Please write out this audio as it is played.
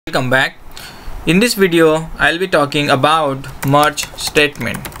Welcome back. In this video I'll be talking about merge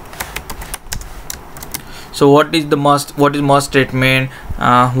statement. So what is merge statement,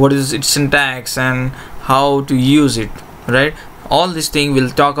 what is its syntax and how to use it, right? All these things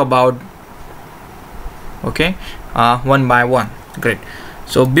we'll talk about, okay, one by one. Great.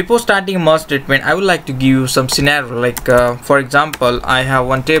 So before starting a merge statement, I would like to give you some scenario, like for example, I have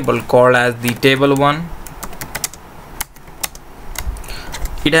one table called as the table1.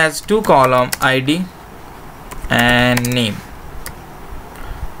 It has two columns, ID and name.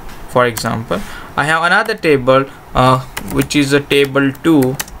 For example, I have another table which is a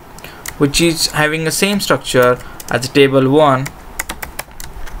table2, which is having the same structure as the table1.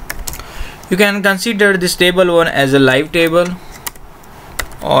 You can consider this table1 as a live table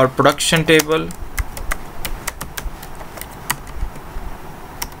or production table,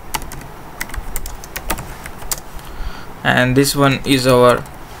 and this one is our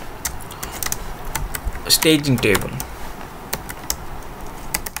staging table.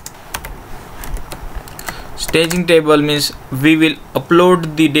 Staging table means we will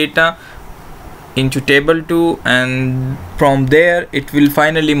upload the data into table2 and from there it will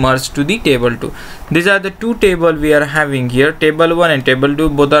finally merge to the table2. These are the two tables we are having here. Table1 and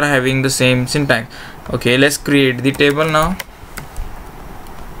table2 both are having the same syntax. Okay, let's create the table now.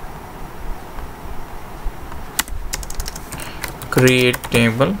 Create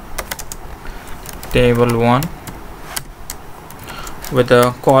table, table1 with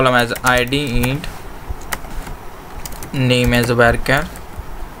a column as ID int, name as a varchar,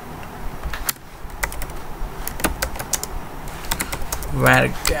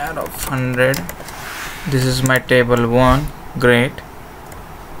 of 100. This is my table1. Great.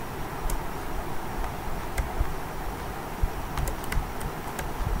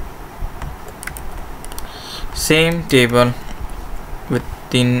 Same table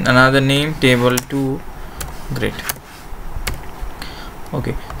within another name, table2. Great.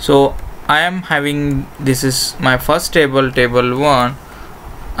 Okay, so I am having, this is my first table, table1.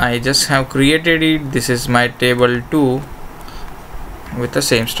 I just have created it. This is my table2 with the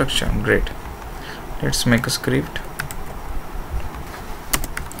same structure. Great. Let's make a script.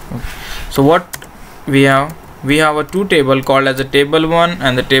 Okay. So what we have a two table called as a table1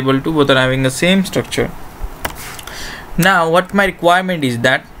 and the table2, both are having the same structure. Now what my requirement is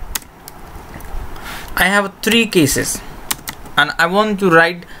that I have three cases and I want to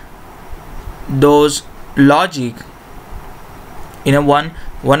write those logic in a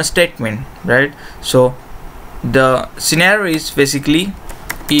one statement, right? So the scenario is basically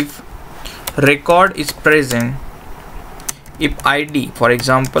if record is present, if ID, for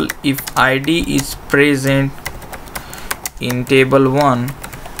example, if ID is present in table1,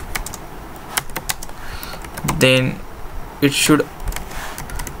 then it should,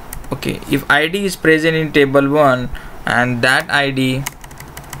 okay, if ID is present in table1 and that ID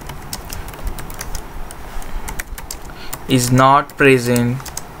is not present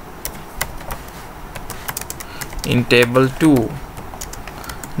in table2,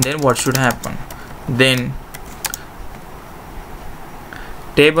 then what should happen? Then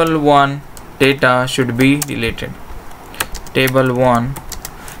table1 data should be deleted. Table1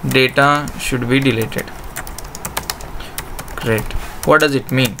 data should be deleted. Great. What does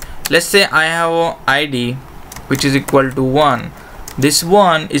it mean? Let's say I have a ID which is equal to 1. This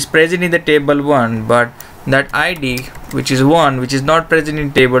 1 is present in the table1, but that ID which is 1, which is not present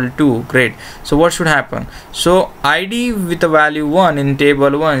in table2. Great. So what should happen? So ID with the value 1 in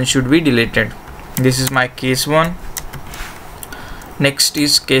table1 should be deleted. This is my case 1. Next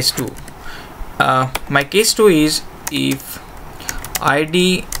is case 2. My case 2 is if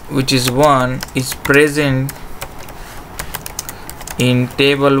ID which is 1 is present in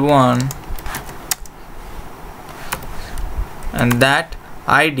table1 and that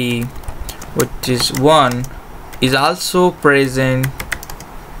ID which is 1 is also present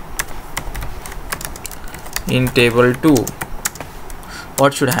in table2,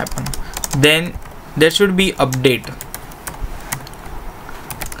 what should happen? Then there should be update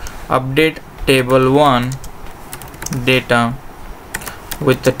table1 data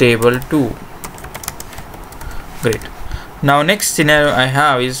with the table2. Great. Now next scenario I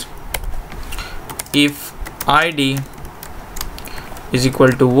have is if ID is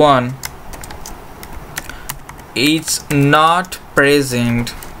equal to 1, it's not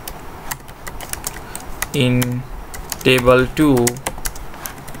present in table2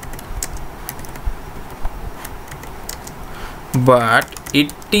 but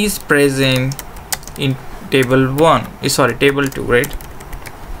it is present in table 2, right?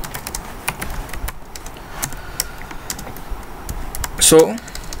 So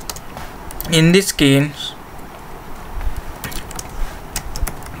in this case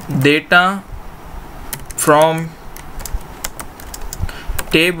data from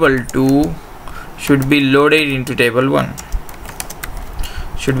table 2 should be loaded into table 1,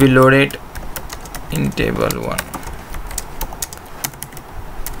 should be loaded in table 1,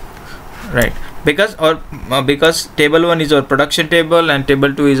 right? Because because table 1 is our production table and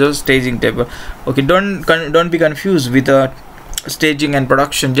table 2 is our staging table. Okay, don't be confused with staging and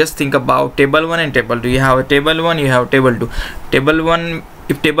production. Just think about table 1 and table 2. You have a table 1, you have table 2. Table 1,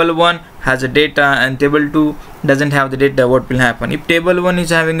 if table 1 has a data and table 2 doesn't have the data, what will happen? If table 1 is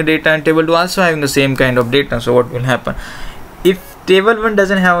having a data and table 2 also having the same kind of data, so what will happen? If table 1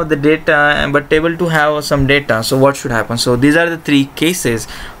 doesn't have the data but table 2 have some data, so what should happen? So these are the three cases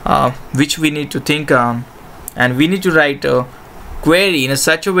which we need to think and we need to write a query in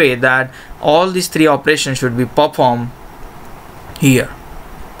such a way that all these three operations should be performed here,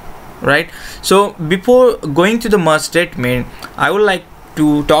 right? So before going to the merge statement, I would like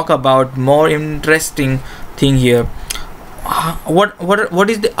to talk about more interesting thing here. What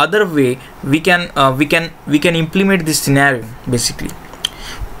is the other way we can implement this scenario? Basically,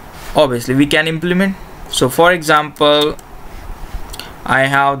 obviously we can implement. So for example, I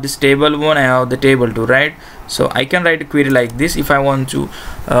have this table 1, I have the table 2, right? So I can write a query like this if I want to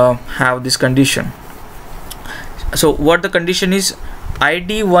have this condition. So what the condition is,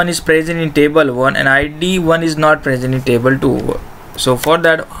 id 1 is present in table 1 and id 1 is not present in table 2. So for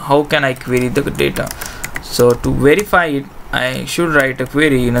that, how can I query the data? So to verify it, I should write a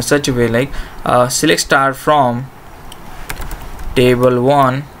query in such a way like select star from table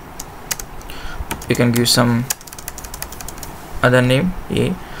 1. You can give some other name,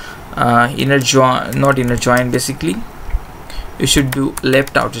 inner join, not inner join. Basically you should do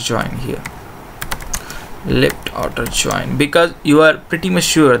left outer join here, left outer join, because you are pretty much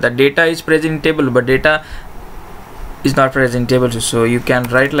sure that data is present in table but data is not present in table 2. So you can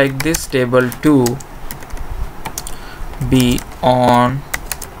write like this, table 2 be on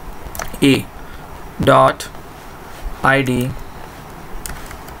a dot id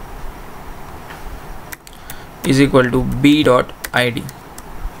is equal to b dot id,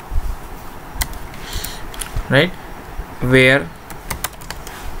 right? Where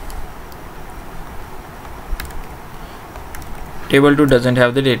table 2 doesn't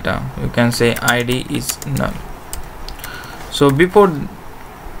have the data, you can say id is null. So before,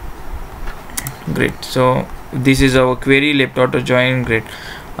 great. So this is our query, left outer join, great.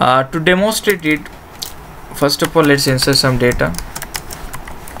 To demonstrate it, first of all let's insert some data.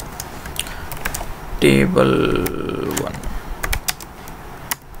 Table 1,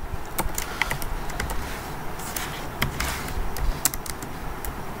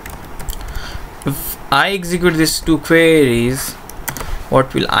 if I execute these two queries,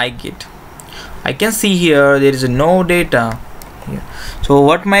 what will I get? I can see here there is no data here. So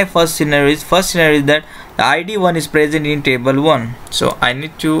what my first scenario is that the id 1 is present in table 1, so I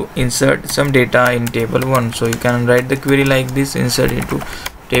need to insert some data in table 1. So you can write the query like this, insert into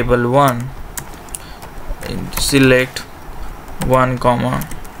table 1 and select 1 comma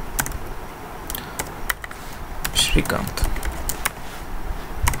Srikanth.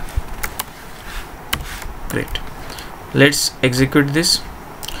 Great, let's execute this.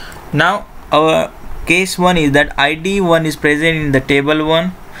 Now our case 1 is that id 1 is present in the table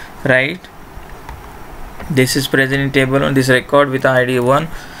 1, right? This is present in table 1, this record with id 1,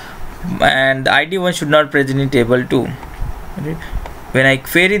 and the id 1 should not present in table 2, right? When I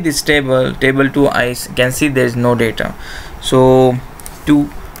query this table 2, I can see there is no data. So to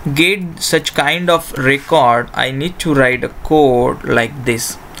get such kind of record, I need to write a code like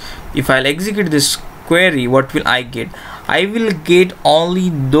this. If I'll execute this query, what will I get? I will get only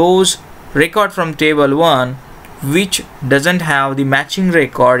those record from table 1 which doesn't have the matching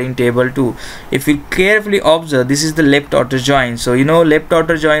record in table 2. If you carefully observe, this is the left outer join. So you know left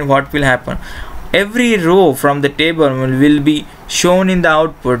outer join, what will happen? Every row from the table will be shown in the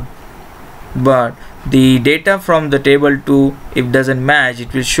output, but the data from the table 2, if doesn't match,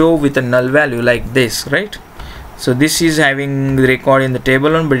 it will show with a null value like this, right? So this is having the record in the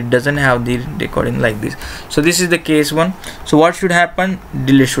table 1 but it doesn't have the recording like this. So this is the case 1. So what should happen?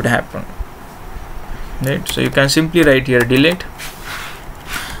 Delete should happen, right? So you can simply write here delete,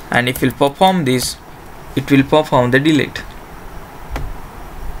 and if you perform this, it will perform the delete,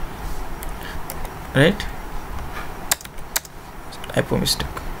 right? Typo mistake.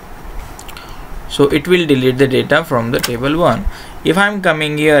 So it will delete the data from the table 1. If I'm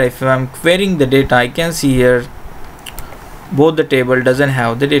coming here, if I'm querying the data, I can see here both the table doesn't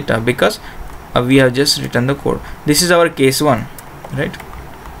have the data because we have just written the code. This is our case 1, right?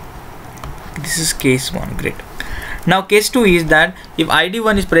 This is case 1. Great. Now case 2 is that if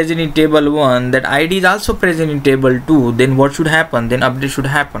ID1 is present in table 1, that ID is also present in table 2, then what should happen? Then update should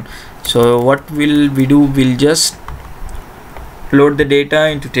happen. So what will we do? We'll just load the data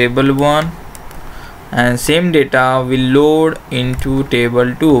into table 1, and same data will load into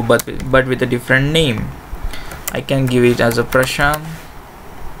table 2, but with a different name. I can give it as a Prashant,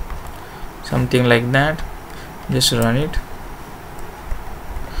 something like that. Just run it.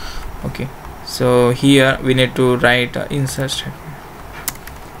 Okay, so here we need to write insert statement.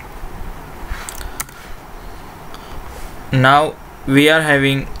 Now we are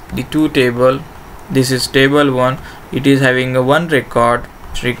having the two table. This is table 1. It is having a one record,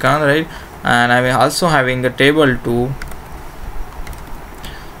 Shrikant, right? And I'm also having a table 2.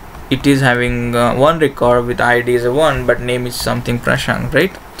 It is having one record with ID is a 1, but name is something Prashant,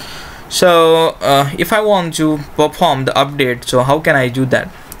 right? So if I want to perform the update, so how can I do that?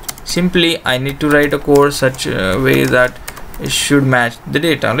 Simply I need to write a code such a way that it should match the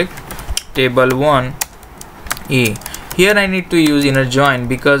data, like table 1 A. Here I need to use inner join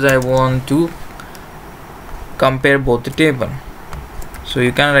because I want to compare both the table. So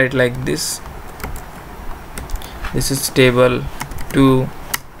you can write like this. This is table 2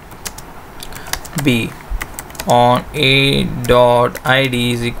 B on A dot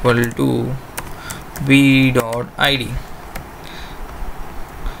ID is equal to B dot ID.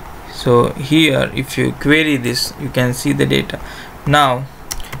 So here if you query this, you can see the data. Now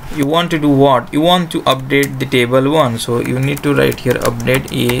you want to do what? You want to update the table 1, so you need to write here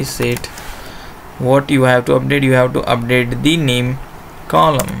update A set. What you have to update? You have to update the name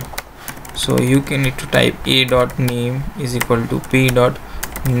column. So you can need to type A dot name is equal to P dot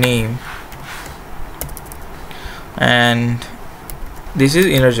name, and this is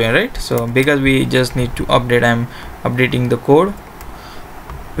inner join, right? So because we just need to update, I'm updating the code.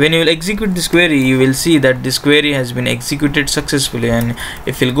 When you will execute this query, you will see that this query has been executed successfully, and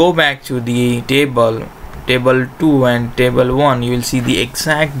if you'll go back to the table 2 and table 1, you will see the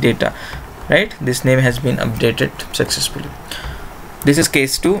exact data, right? This name has been updated successfully. This is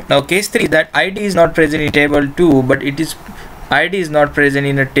case 2. Now case 3 is that ID is not present in table 2, but it is ID is not present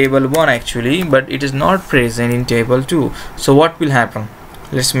in a table 1 actually, but it is not present in table 2. So what will happen?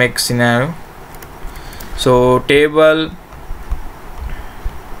 Let's make scenario. So table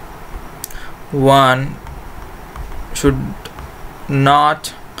 1 should not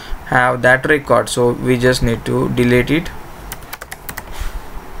have that record, so we just need to delete it,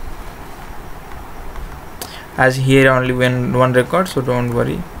 as here only one record, so don't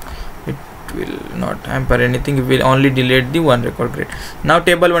worry, it will not hamper anything. It will only delete the one record. Great. Now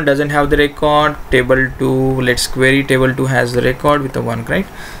table 1 doesn't have the record. Table 2, let's query. Table 2 has the record with the 1, right?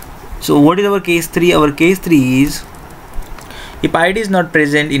 So what is our case 3? Our case 3 is if ID is not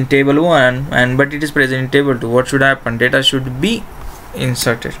present in table 1 but it is present in table 2, what should happen? Data should be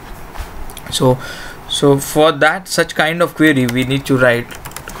inserted. So for that such kind of query, we need to write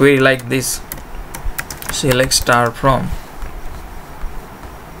query like this. Select star from.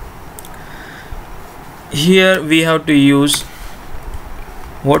 Here we have to use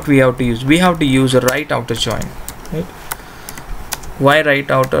what we have to use. We have to use a right outer join, right? Why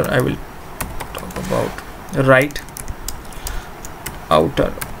right outer? I will talk about right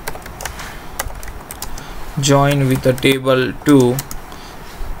outer join with a table 2.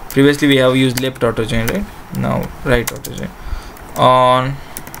 Previously we have used left outer join, right? Now right outer join on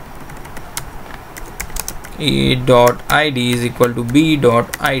A dot ID is equal to B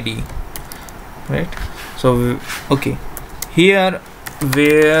dot ID, right? So okay, here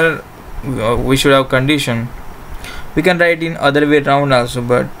where we should have condition, we can write in other way around also,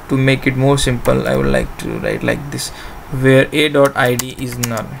 but to make it more simple, I would like to write like this, where A dot ID is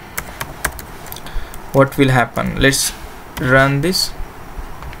null. What will happen? Let's run this.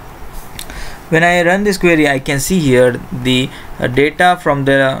 When I run this query, I can see here the data from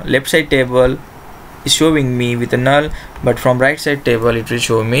the left side table is showing me with a null, but from right side table it will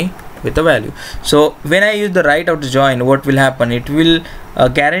show me with a value. So when I use the right outer join, what will happen? It will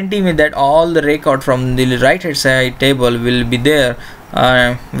guarantee me that all the record from the right hand side table will be there,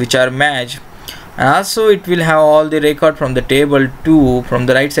 which are matched, and also it will have all the record from the table 2 from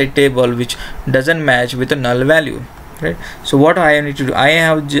the right side table which doesn't match with a null value, right? So what I need to do,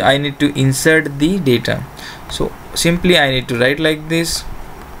 I need to insert the data. So simply I need to write like this,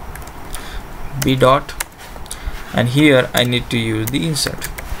 B dot, and here I need to use the insert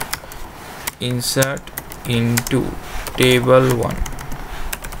into table 1,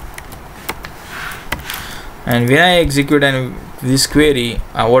 and when I execute this query,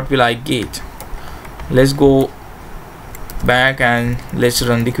 what will I get? Let's go back and let's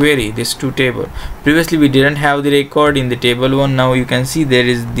run the query. This two table, previously we didn't have the record in the table 1. Now you can see there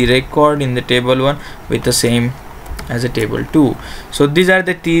is the record in the table 1 with the same as a table 2. So these are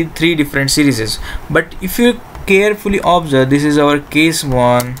the three different series. But if you carefully observe, this is our case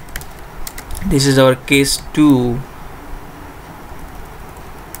 1, this is our case 2,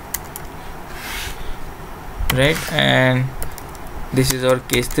 right, and this is our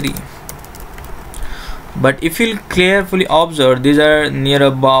case 3. But if you carefully observe, these are near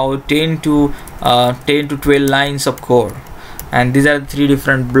about 10 to 12 lines of code, and these are the three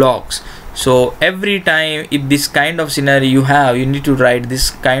different blocks. So every time if this kind of scenario you have, you need to write this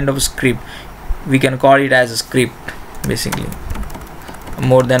kind of script. We can call it as a script. Basically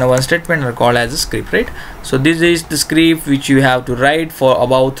more than one statement are called as a script, right? So this is the script which you have to write for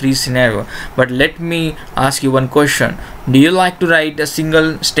about 3 scenarios. But let me ask you one question: do you like to write a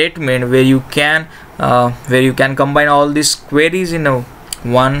single statement where you can combine all these queries in a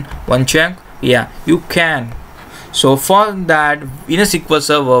one chunk? Yeah, you can. So for that, in a SQL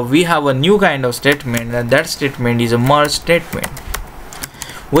Server we have a new kind of statement, and that statement is a merge statement.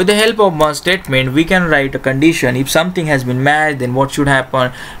 With the help of merge statement, we can write a condition. If something has been matched, then what should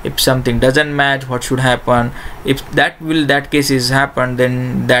happen? If something doesn't match, what should happen? If that case is happen,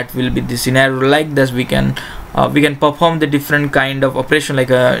 then that will be the scenario. Like this, we can perform the different kind of operation like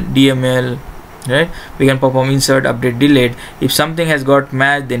a DML, right? We can perform insert, update, delete. If something has got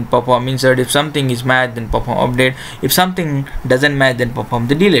matched, then perform insert. If something is matched, then perform update. If something doesn't match, then perform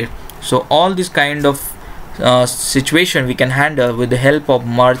the delete. So all this kind of situation we can handle with the help of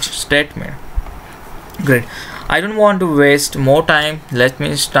merge statement. Great. I don't want to waste more time. Let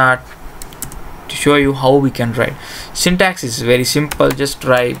me start to show you how we can write. Syntax is very simple. Just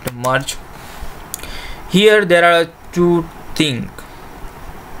write merge. Here there are two things.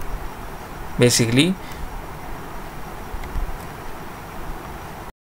 Basically